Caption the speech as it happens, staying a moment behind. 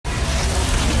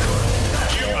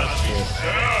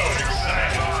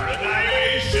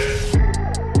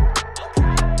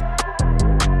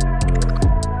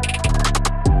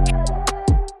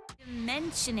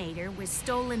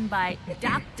stolen by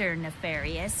Dr.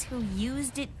 Nefarious, who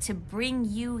used it to bring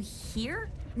you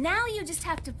here? Now you just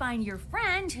have to find your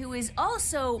friend, who is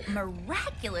also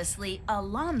miraculously a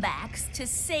Lombax, to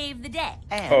save the day.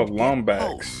 Oh,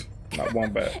 Lombax, not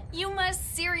Wombat. You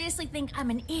must seriously think I'm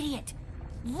an idiot.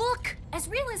 Look, as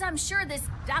real as I'm sure this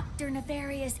Dr.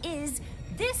 Nefarious is,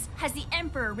 this has the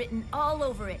Emperor written all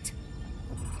over it.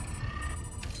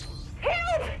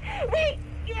 Help! We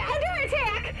under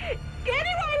attack!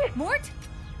 Anyone? Mort?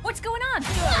 What's going on?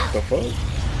 What the fuck?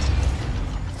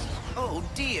 Oh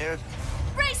dear.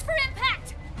 Brace for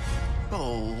impact!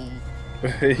 Oh.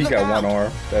 He got one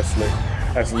arm. That's slick.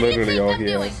 That's literally all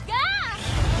he has.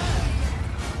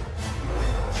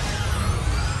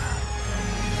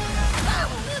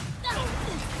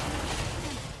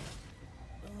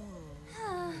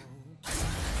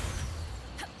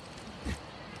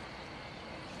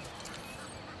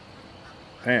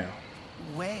 Damn.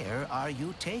 Where are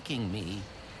you taking me?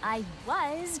 I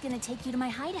was gonna take you to my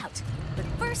hideout, but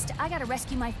first I gotta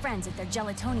rescue my friends at their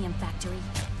gelatonium factory.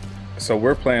 So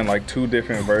we're playing like two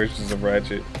different versions of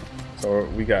Ratchet. So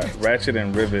we got Ratchet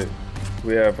and Rivet.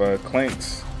 We have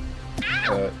Clank's.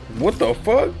 What the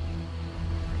fuck?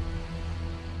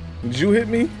 Did you hit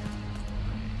me?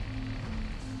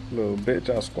 Little bitch,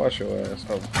 I'll squash your ass.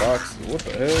 Oh, box. What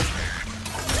the hell?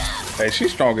 Hey,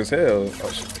 she's strong as hell.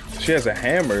 Oh, she has a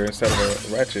hammer instead of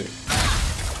a ratchet.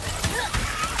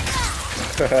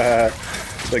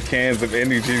 The cans of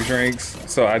energy drinks.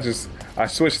 So I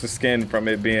switched the skin from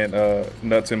it being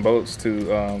nuts and bolts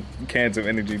to cans of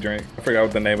energy drink. I forgot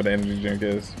what the name of the energy drink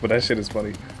is, but that shit is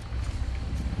funny.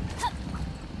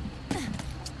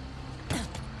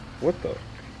 What the?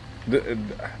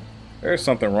 There's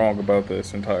something wrong about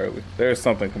this entirely. There's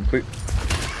something complete.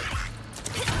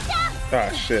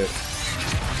 Ah, shit.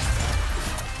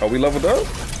 Are we leveled up?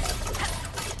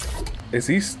 Is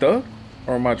he stuck?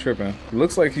 Or am I tripping?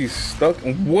 Looks like he's stuck.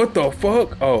 What the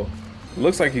fuck? Oh,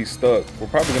 looks like he's stuck. We're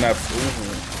probably gonna have to.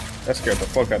 Ooh, that scared the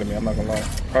fuck out of me, I'm not gonna lie.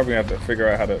 Probably gonna have to figure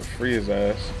out how to free his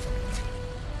ass.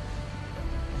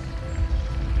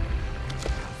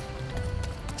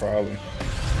 Probably.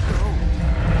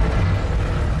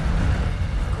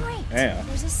 Great. Damn.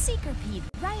 There's a seeker peed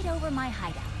right over my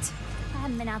hideout. I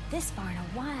haven't been out this far in a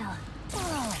while.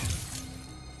 Whoa.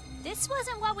 This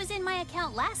wasn't what was in my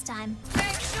account last time. Make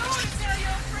sure to tell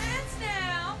your friends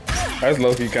now. That's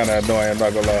low-key kind of annoying, I'm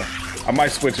not gonna lie. I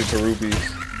might switch it to rupees.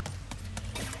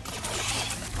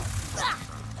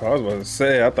 I was about to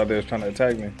say, I thought they was trying to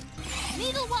attack me.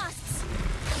 Needle wasps.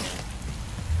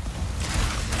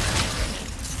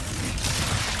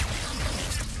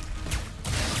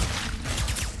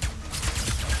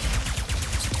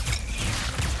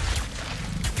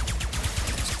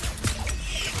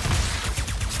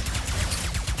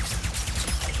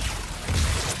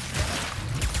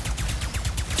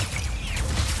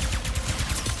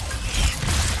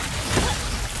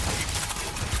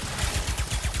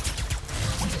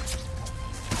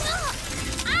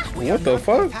 What the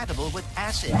fuck? Compatible with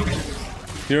acid.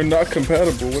 You're not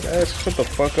compatible with acid. Shut the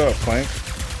fuck up, Clank.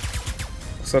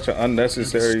 Such an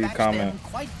unnecessary Dispatch comment. them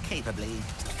quite capably.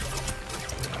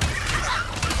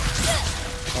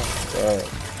 God.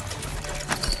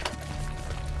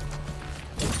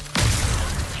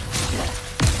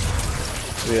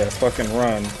 Yeah, fucking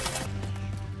run.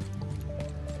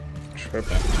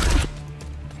 Tripping.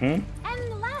 And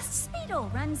the last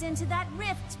Speedo runs into that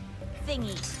rift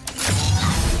thingy.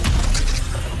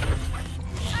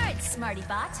 Alright, Smarty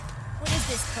Bot. What is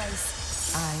this place?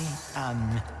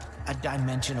 A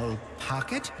dimensional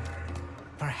pocket?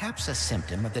 Perhaps a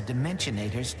symptom of the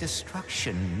Dimensionator's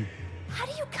destruction. How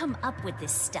do you come up with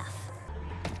this stuff?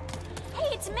 Hey,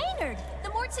 it's Maynard, the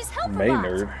Mortis helper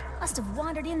Maynard? bot. Must have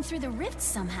wandered in through the rift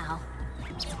somehow.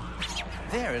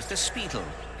 There is the Speetle.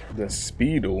 The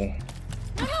Speedle.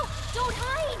 No, don't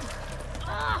hide!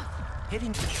 Ah,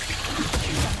 Hitting.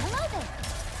 hello there.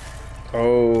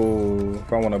 Oh,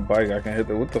 if I want a bike, I can hit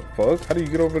the. What the fuck? How do you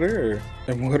get over there?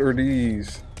 And what are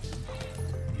these?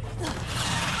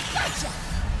 Gotcha!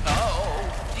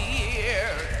 Oh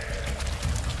dear.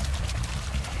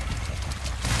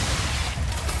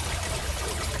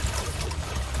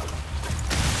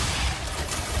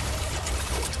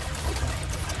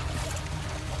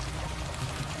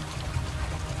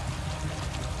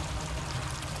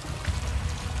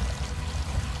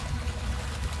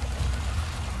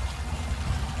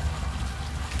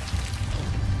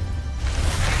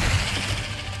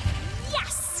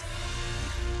 Yes!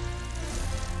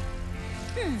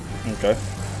 Okay,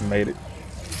 made it.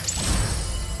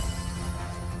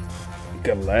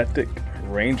 Galactic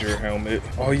Ranger helmet.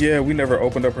 Oh yeah, we never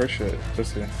opened up her shit.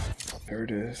 Let's see. There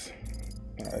it is.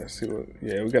 Alright, let's see what.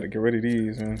 Yeah, we gotta get rid of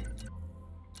these, man.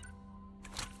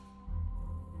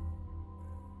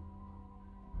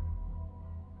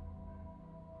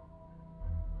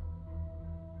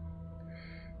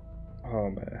 Oh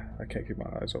man, I can't keep my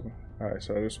eyes open. Alright,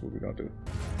 so this is what we're gonna do.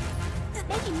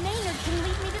 Maybe Maynard can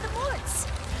lead me to the ports.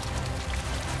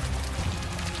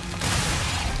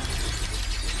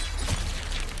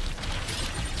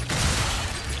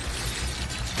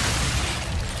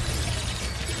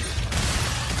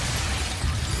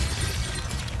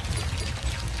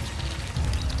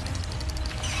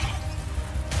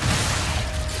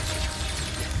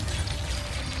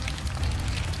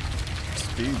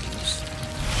 Speed boost.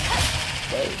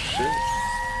 Oh shit.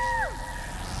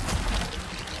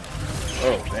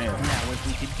 Oh damn. Now, if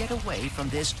we could get away from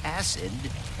this acid.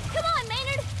 Come on,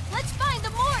 Maynard. Let's find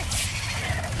the morts.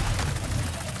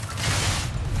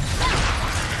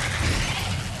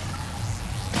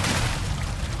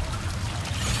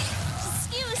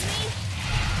 Excuse me.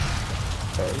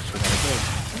 Oh, this shit ain't good.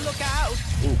 Look out!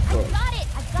 Ooh, fuck. I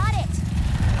got it.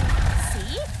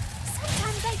 See?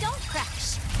 Sometimes I don't crash.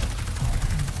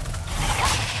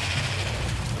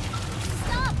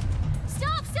 Stop!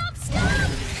 Stop! Stop!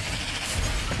 Stop!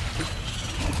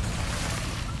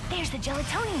 There's the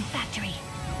gelatonium factory.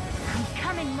 I'm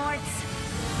coming, Morts.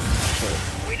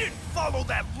 We didn't follow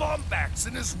that Lombax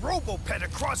and his Robopet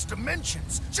across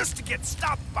dimensions just to get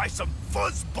stopped by some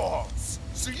fuzzballs.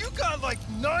 So you got like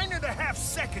 9.5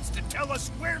 seconds to tell us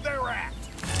where they're at.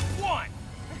 1.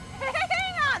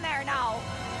 Hang on there now.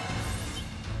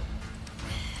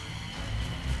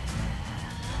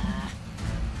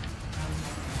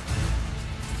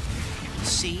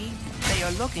 See? They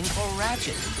are looking for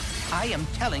Ratchet. I am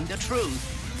telling the truth.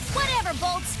 Whatever,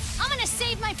 Bolts. I'm gonna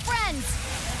save my friends.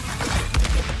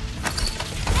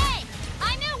 Hey,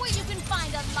 I know where you can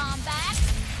find a Lombax.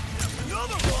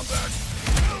 Another Lombax?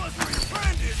 Tell us where your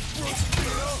friend is,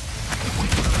 Brooksville.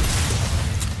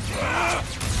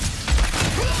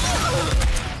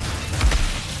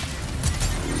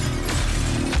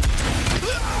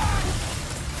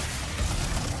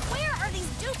 Where are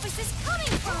these doofuses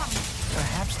coming from?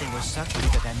 Perhaps they were sucked through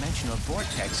the dimensional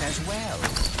vortex as well.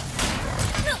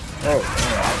 Oh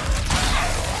damn.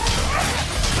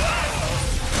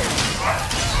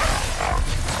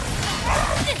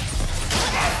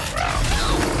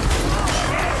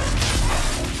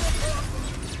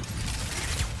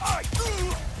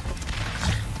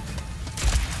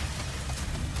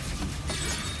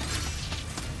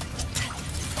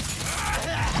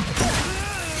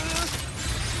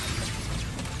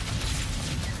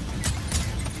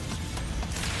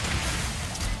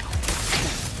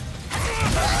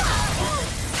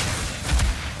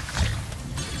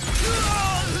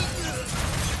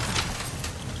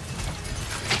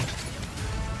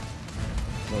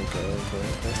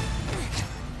 Okay.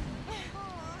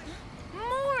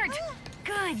 Mort!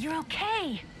 Good, you're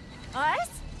okay. Us?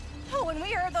 Oh, when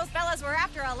we heard those fellas were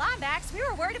after a Lombax, we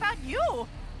were worried about you.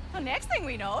 The next thing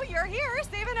we know, you're here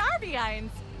saving our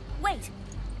behinds. Wait,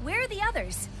 where are the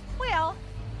others? Well,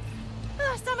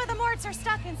 some of the Morts are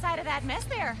stuck inside of that mess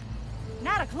there.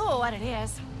 Not a clue what it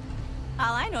is.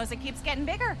 All I know is it keeps getting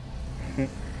bigger.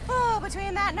 Oh,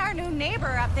 between that and our new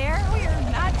neighbor up there,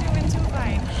 we're not doing too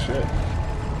fine. Shit.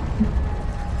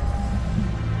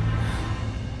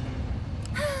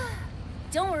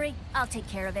 Don't worry, I'll take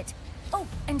care of it. Oh,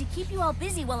 and to keep you all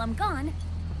busy while I'm gone,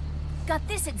 got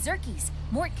this at Zerky's.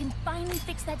 Mort can finally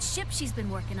fix that ship she's been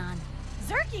working on.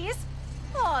 Zerkies?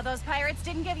 Oh, those pirates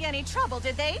didn't give you any trouble,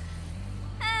 did they?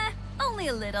 Only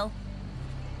a little.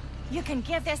 You can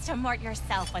give this to Mort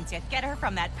yourself once you get her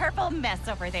from that purple mess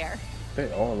over there.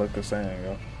 They all look the same,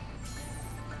 yo.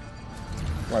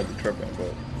 Might be tripping,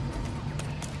 but.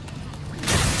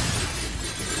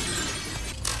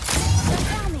 So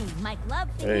tell me, Mike Love,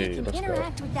 if Hey, we can let's go.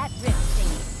 interact with that rift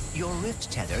thing. Your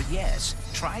rift tether, yes.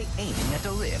 Try aiming at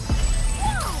the rift.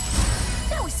 Whoa!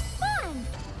 That was fun!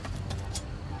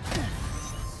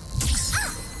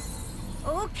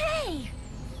 Ah! Okay.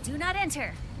 Do not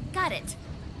enter. Got it.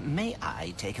 May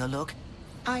I take a look?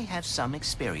 I have some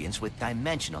experience with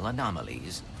dimensional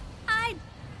anomalies.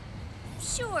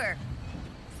 Sure.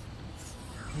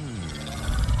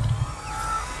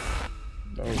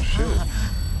 Oh shit.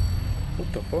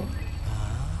 What the fuck?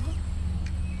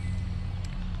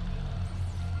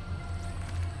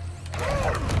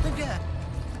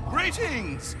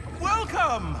 Greetings!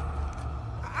 Welcome!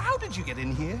 How did you get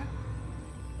in here?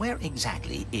 Where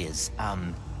exactly is,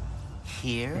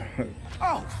 here?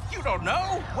 Oh, you don't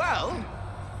know? Well,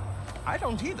 I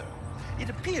don't either. It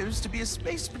appears to be a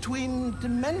space between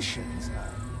dimensions.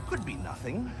 Could be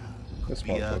nothing. This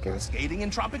via motherfucker. cascading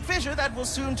entropic fissure that will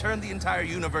soon turn the entire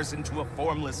universe into a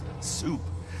formless soup.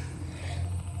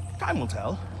 Time will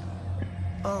tell.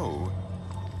 Oh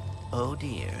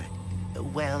dear.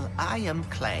 Well, I am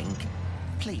Clank.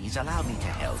 Please allow me to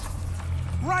help.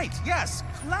 Right, yes,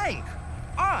 Clank.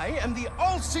 I am the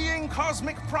all-seeing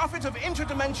cosmic prophet of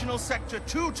interdimensional sector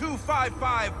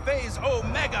 2255 phase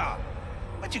Omega.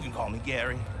 But you can call me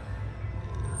Gary.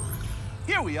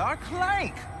 Here we are,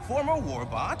 Clank. Former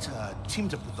warbot,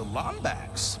 teamed up with the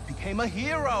Lombax. Became a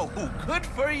hero. Ooh, good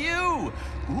for you.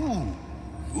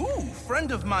 Ooh,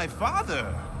 friend of my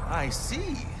father. I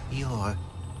see. Your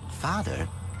father?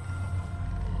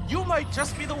 You might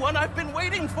just be the one I've been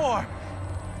waiting for.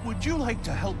 Would you like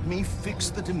to help me fix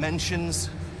the dimensions?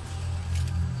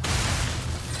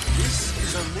 This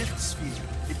is a lift sphere.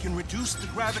 It can reduce the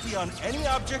gravity on any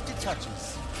object it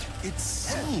touches. It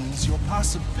seems your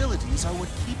possibilities are what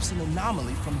keeps an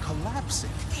anomaly from collapsing.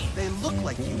 They look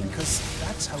like you because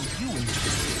that's how you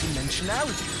interpret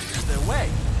dimensionality. It's their way.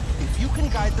 If you can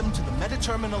guide them to the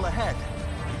meta-terminal ahead,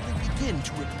 you will begin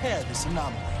to repair this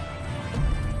anomaly.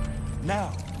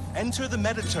 Now, enter the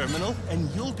meta-terminal, and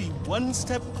you'll be one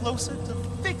step closer to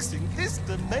fixing this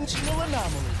dimensional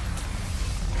anomaly.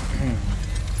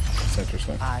 That's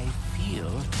interesting. I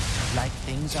feel like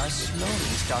things are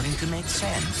slowly starting to make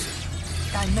sense.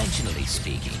 Dimensionally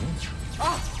speaking.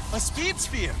 Ah, a speed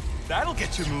sphere. That'll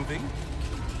get you moving.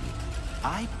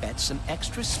 I bet some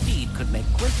extra speed could make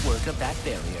quick work of that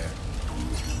barrier.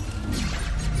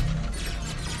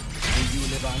 Do you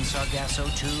live on Sargasso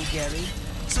too, Gary?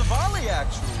 Savali,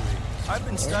 actually. I've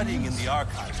been studying in the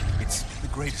archive. It's the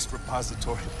greatest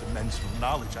repository of dimensional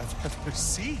knowledge I've ever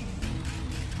seen.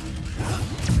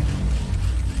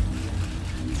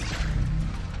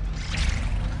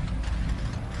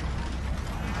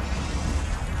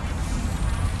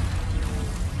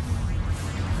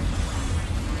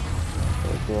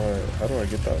 How do I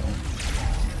get that one?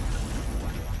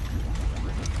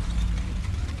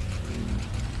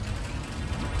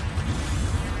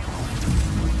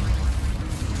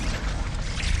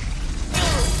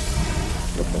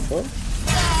 What the fuck?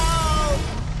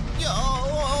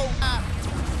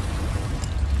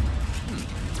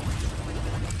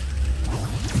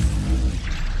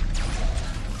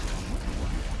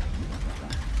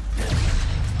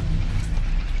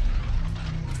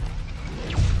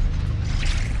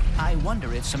 I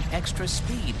wonder if some extra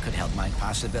speed could help my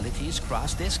possibilities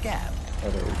cross this gap.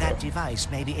 That device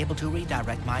may be able to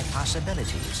redirect my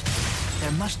possibilities.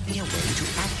 There must be a way to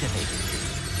activate it.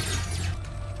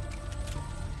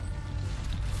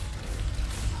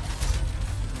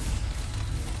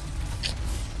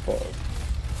 Fuck.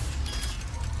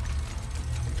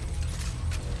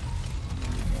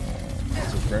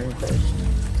 This is green first.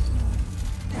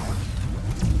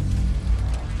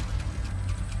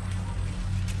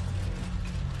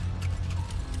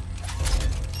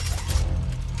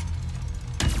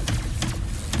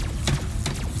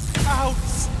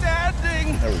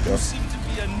 Outstanding! There we go. You seem to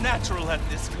be a natural at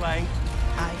this, Clank.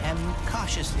 I am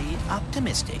cautiously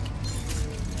optimistic.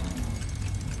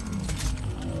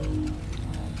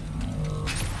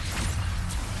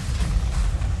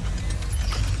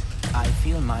 I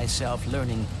feel myself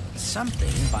learning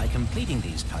something by completing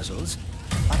these puzzles,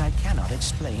 but I cannot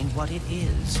explain what it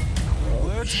is.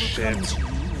 Words will come to you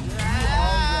when you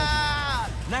are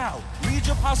ready. Now, lead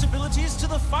your possibilities to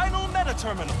the final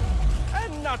meta-terminal.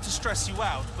 And not to stress you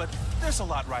out, but there's a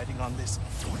lot riding on this.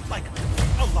 Like,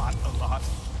 a lot.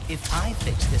 If I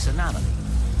fix this anomaly,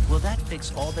 will that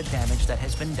fix all the damage that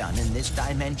has been done in this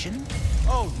dimension?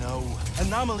 Oh no,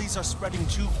 anomalies are spreading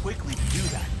too quickly to do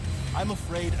that. I'm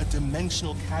afraid a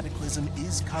dimensional cataclysm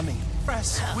is coming.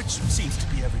 Press, which seems to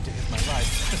be every day of my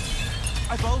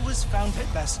life. I've always found it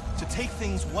best to take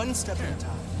things one step at a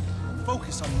time.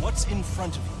 Focus on what's in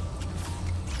front of you.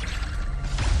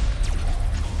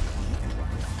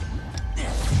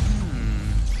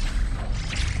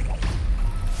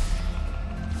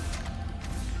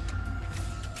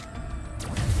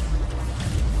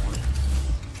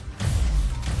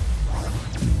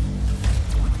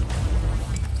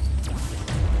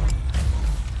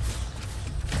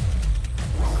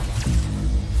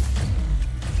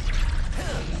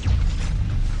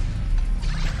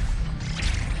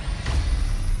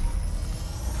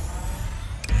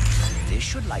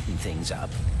 Should lighten things up.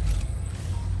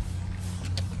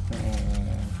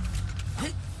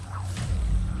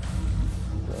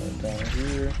 Going down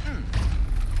here.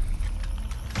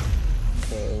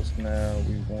 Because now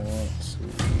we want to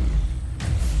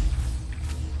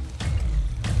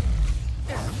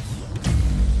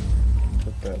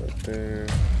put that up there.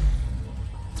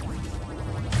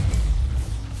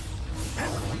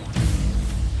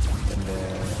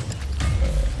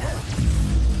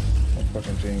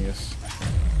 Fucking genius.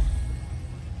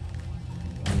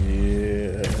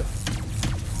 Yeah.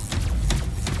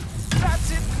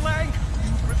 Ratchet Clank!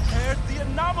 You repaired the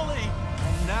anomaly!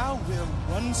 And now we're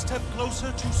one step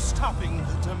closer to stopping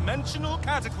the dimensional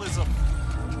cataclysm.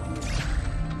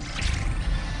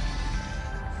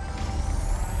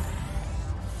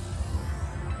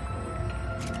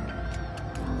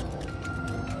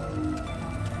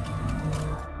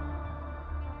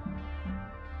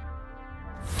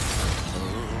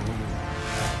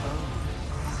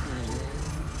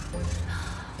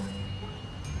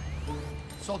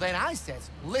 So then I says,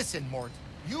 listen, Mort,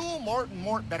 you, Mort, and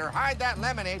Mort better hide that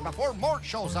lemonade before Mort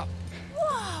shows up.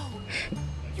 Whoa!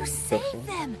 You saved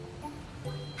them!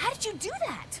 How did you do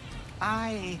that?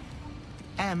 I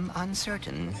am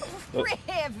uncertain.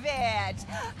 Privet!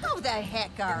 How the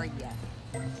heck are you?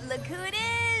 Look who it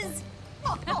is!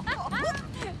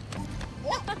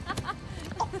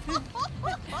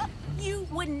 You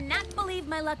would not believe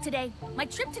my luck today. My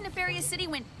trip to Nefarious City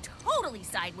went totally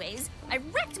sideways. I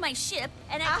wrecked my ship,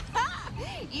 and I...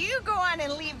 You go on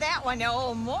and leave that one to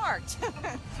old Mort.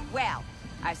 Well,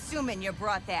 assuming you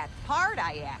brought that part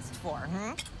I asked for,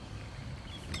 hmm?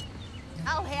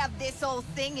 I'll have this old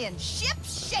thing in ship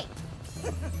shape.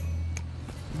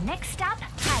 Next stop,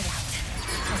 hideout.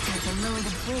 Guess I have to lower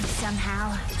the bridge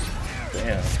somehow.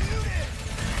 Damn.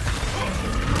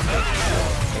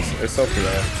 It's up to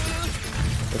that.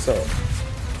 What's up?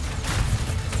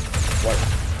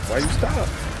 Why you stop?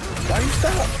 Why you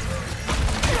stop?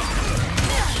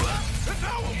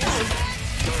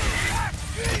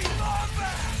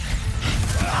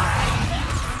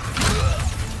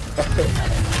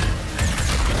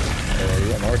 Oh, you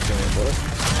got an arch in it, boy.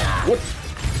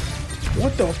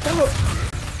 What the fuck?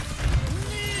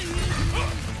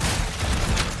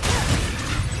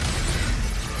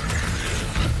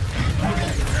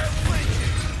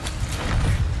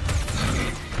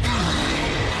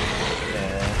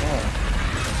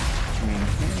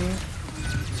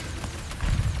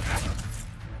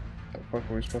 What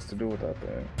are we supposed to do with that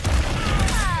thing?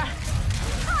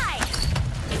 Hi!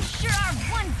 You sure are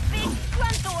one big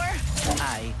Grunthor!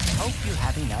 I hope you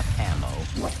have enough ammo.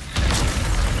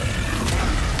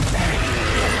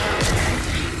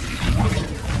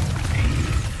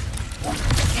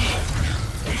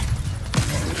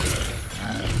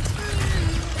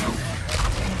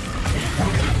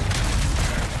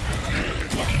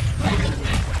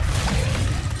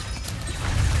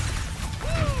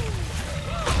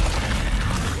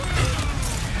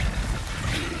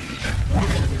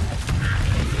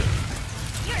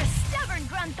 You're a stubborn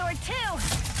Grunthor, too!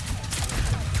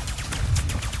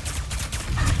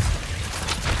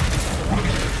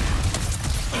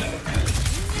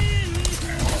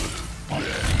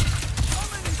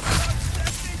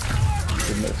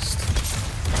 It missed.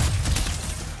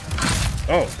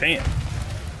 Oh, damn.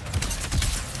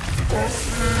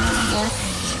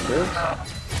 Good.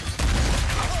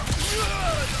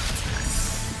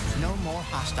 No more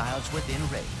hostiles within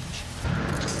range.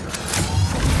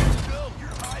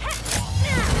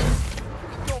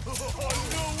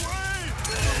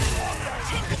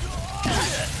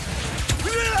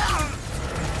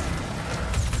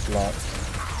 Locked.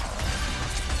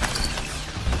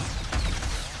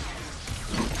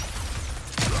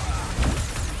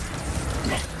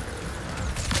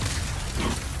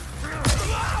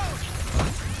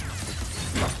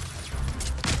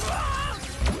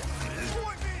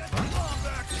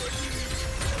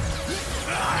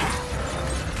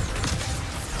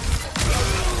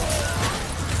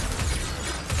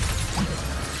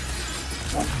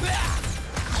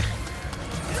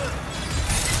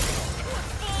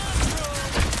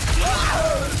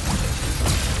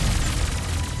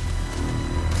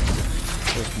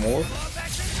 There's more.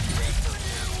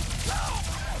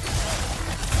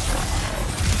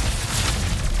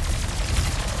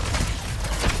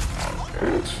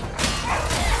 Bitch.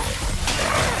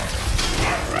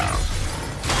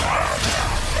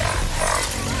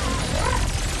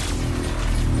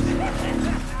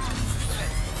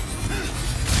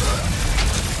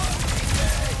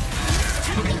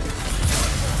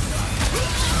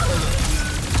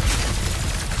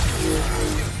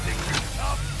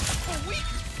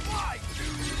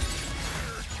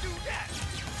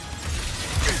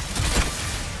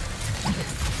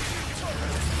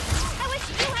 I wish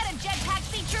you had a jetpack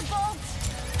feature, Bolt!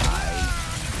 I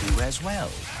do as well.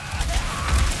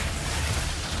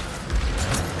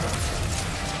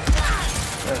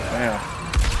 Damn.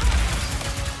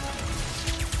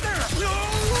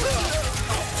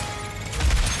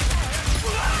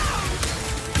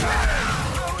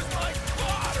 That was my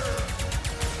fodder!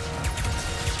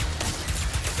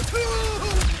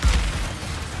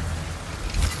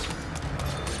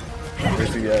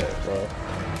 Where's he at, bro?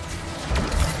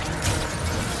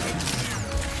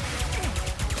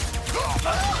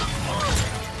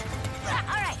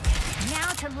 Alright,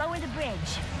 now to lower the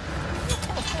bridge.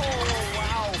 Oh,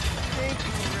 wow. Thank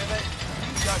you, Rivet.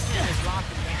 You just finished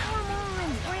locking down. Come on,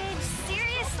 bridge,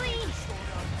 seriously?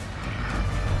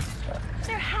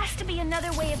 There has to be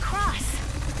another way across.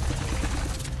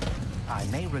 I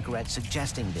may regret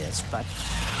suggesting this, but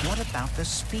what about the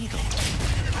Speedle?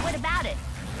 What about it?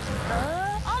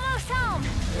 Almost home.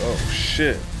 Oh,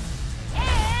 shit.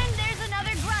 And there's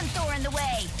another Grunthor in the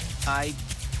way. I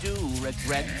do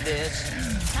regret this.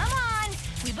 Come on,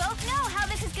 we both know how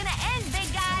this is gonna end,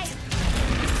 big guy.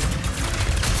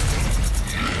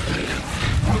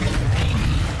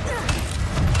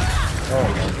 Oh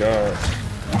my god.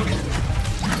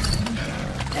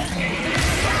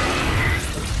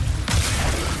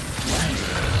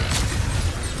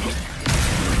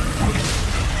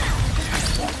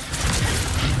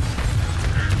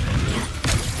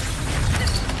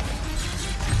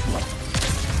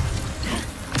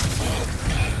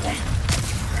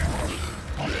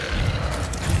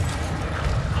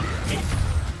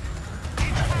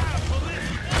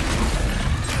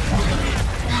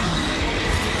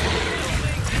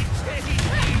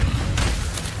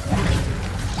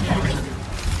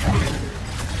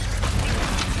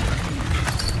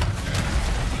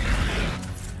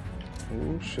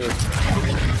 Oh shit.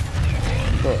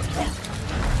 Fuck.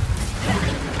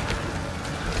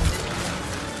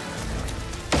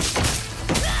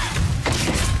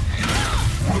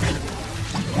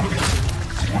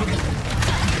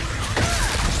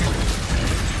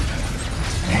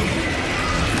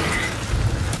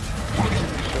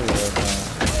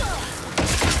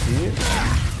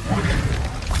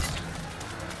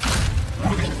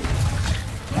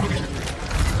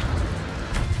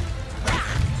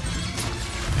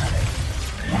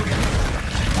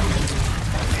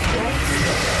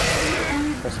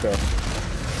 Let's go.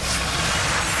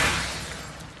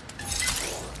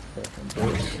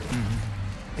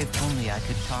 If only I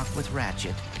could talk with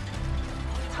Ratchet.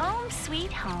 Home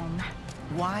sweet home.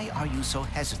 Why are you so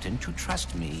hesitant to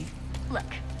trust me? Look,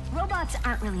 robots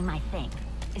aren't really my thing.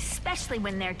 Especially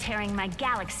when they're tearing my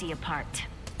galaxy apart.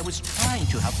 I was trying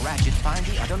to help Ratchet find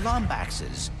the other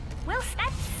Lombaxes. Well,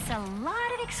 that's a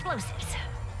lot of explosives.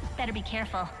 Better be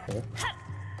careful.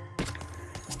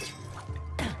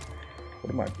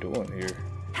 What am I doing here?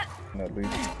 Not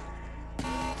leaving.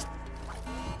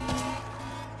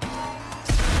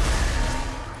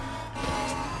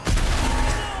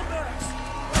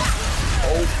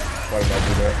 Oh, why did I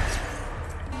do that?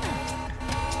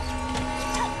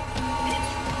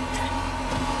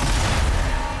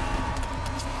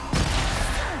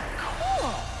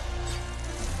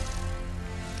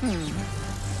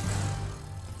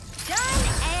 Done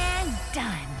and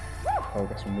done. Oh,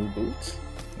 got some new boots.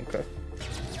 Okay.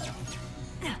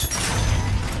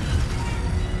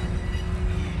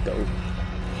 Dope.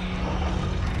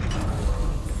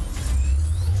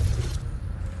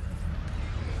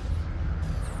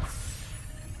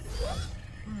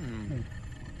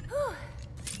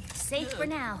 Safe for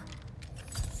now.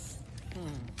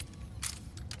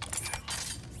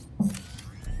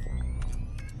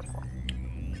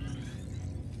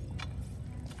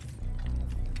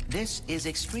 This is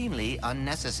extremely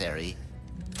unnecessary.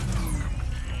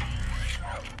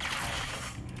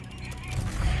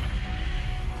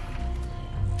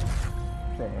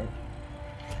 Right.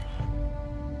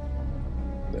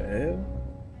 The hell?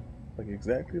 Like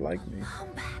exactly like me.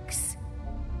 Lombax.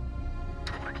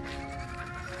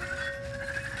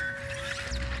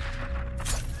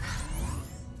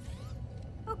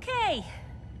 Okay.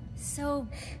 So,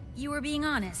 you were being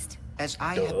honest. As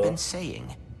I have been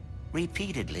saying,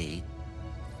 repeatedly,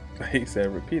 He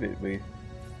said repeatedly.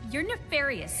 You're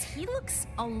nefarious. He looks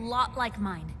a lot like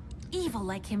mine. Evil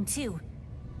like him, too.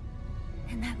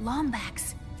 And that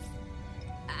Lombax.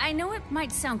 I know it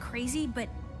might sound crazy, but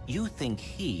you think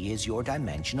he is your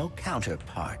dimensional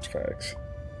counterpart. Facts.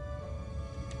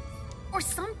 or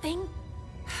something.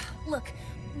 Look,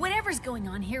 whatever's going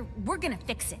on here, we're gonna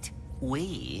fix it.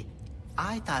 We?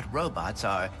 I thought robots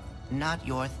are not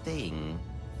your thing.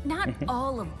 Not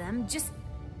all of them, just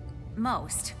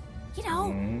most. You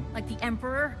know, like the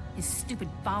Emperor, his stupid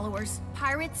followers,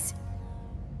 pirates.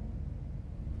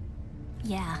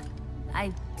 Yeah,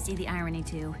 I see the irony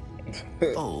too.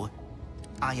 Oh,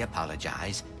 I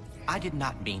apologize. I did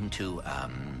not mean to,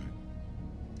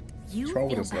 You What's wrong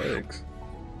with feel his bad. legs?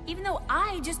 Even though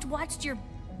I just watched your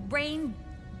brain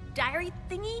diary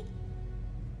thingy?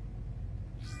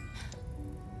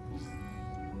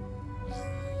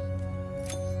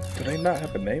 Do they not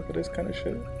have a name for this kind of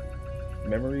shit?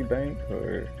 memory bank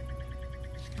or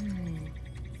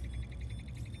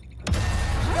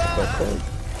the fuck?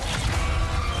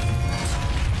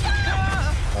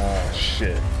 Oh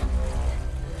shit.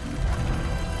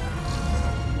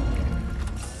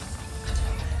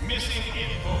 Missing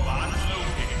info box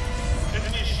located.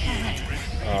 Initiating.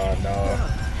 Oh no.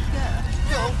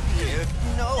 No, dear.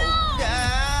 No.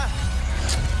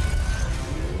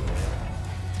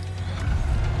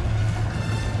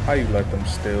 How you let them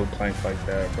steal Clank like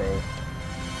that, bro?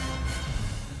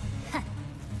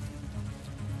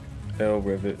 L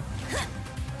rivet.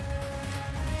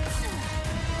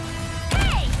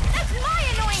 Hey! That's my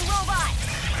annoying robot!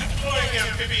 Deploying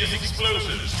amphibious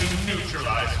explosives to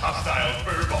neutralize hostile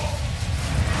furballs.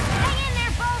 Hang in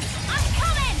there, folks! I'm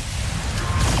coming!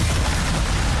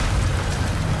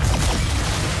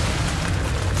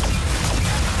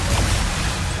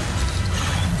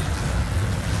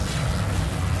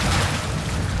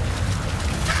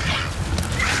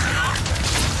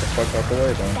 Fuck out the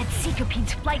way, then. That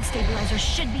Seekerpede's flight stabilizer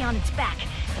should be on its back.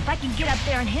 If I can get up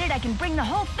there and hit it, I can bring the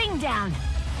whole thing down.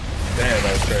 Damn,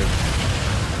 that was crazy.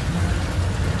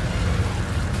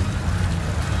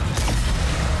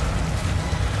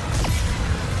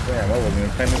 Damn, I wasn't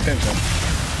even paying attention.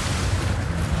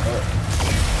 Oh,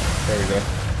 there we go.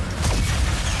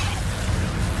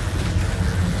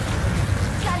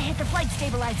 Gotta hit the flight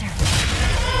stabilizer.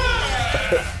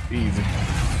 Easy.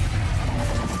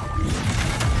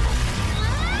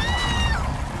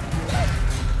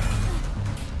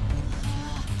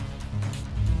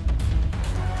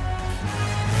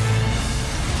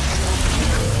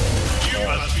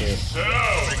 So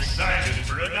excited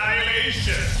for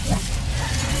annihilation!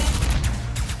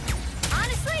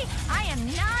 Honestly, I am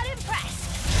not impressed.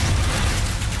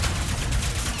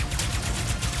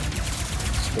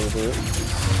 Stupid.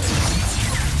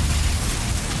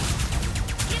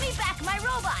 Give me back my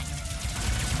robot!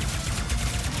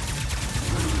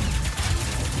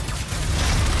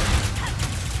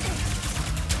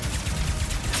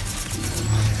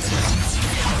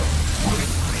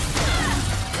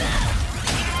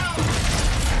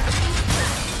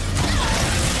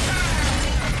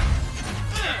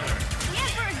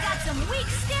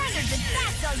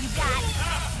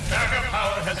 Backup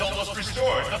power has almost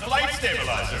restored the flight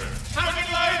stabilizer. How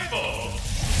delightful!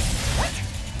 What?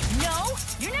 No,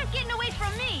 you're not getting away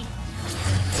from me.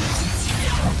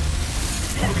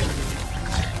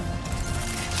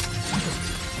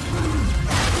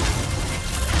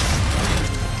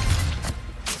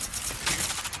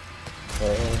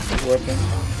 Weapon.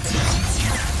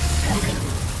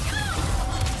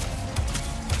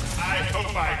 I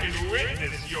hope I can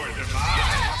witness your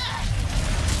demise.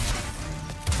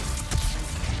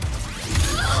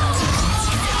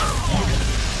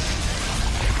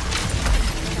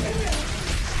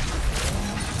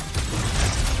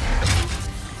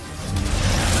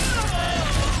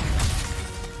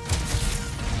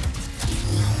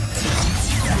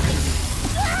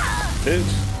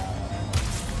 Bitch.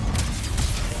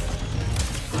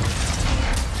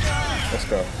 Let's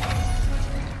go.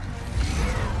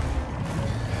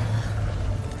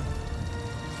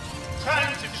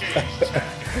 Time to change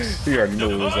tactics. He already knew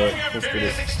it was up. Deploying Let's get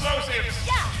amphibious it. explosives.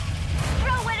 Yeah!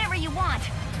 Throw whatever you want.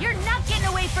 You're not getting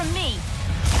away from me.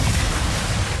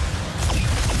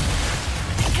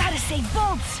 Gotta save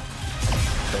bolts.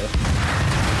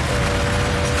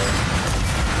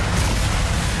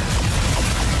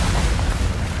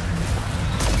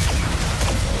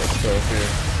 Let's go here.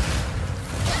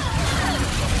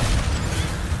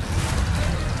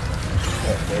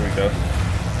 Oh, there we go.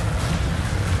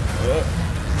 Oh,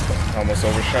 almost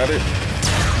overshot it.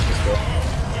 Let's go.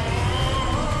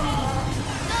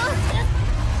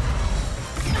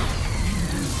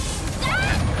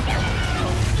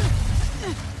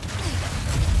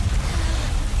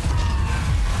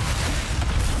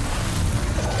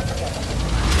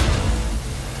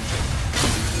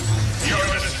 Your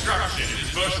destruction is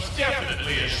most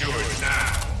definitely assured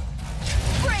now.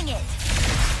 Bring it.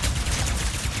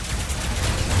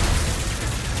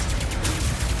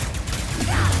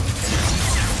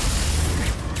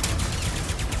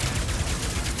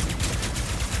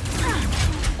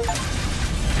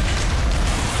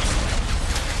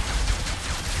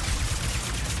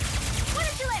 Why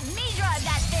don't you let me drive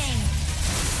that thing?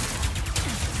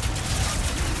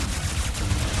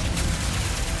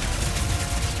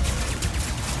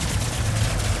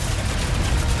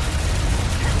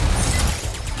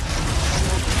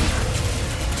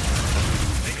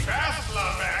 Think fast,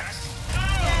 Lombax.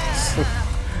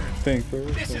 Think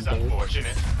first. This is think first.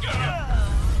 unfortunate.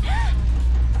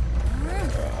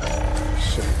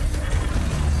 Shit.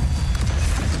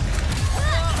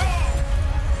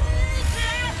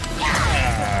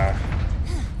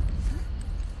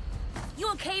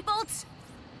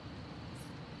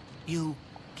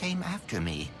 after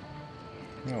me.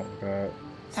 Oh, God.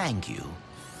 Thank you.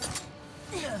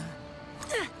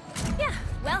 Yeah,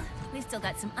 well, we've still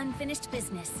got some unfinished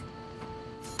business.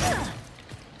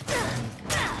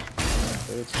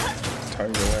 Let's tie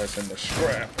your ass in the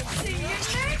strap.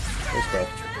 Let's go.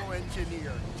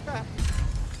 Engineer.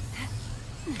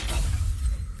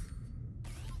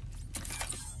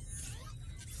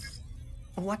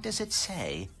 What does it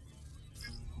say?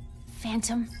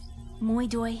 Phantom,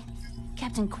 Moidoi,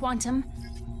 Captain Quantum,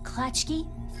 Klatchki.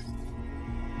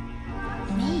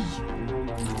 Me.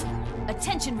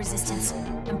 Attention, Resistance.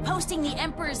 I'm posting the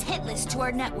Emperor's hit list to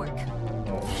our network.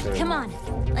 Oh, shit. Come on,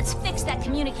 let's fix that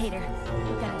communicator.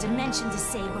 We've got a dimension to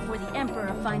save before the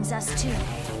Emperor finds us too.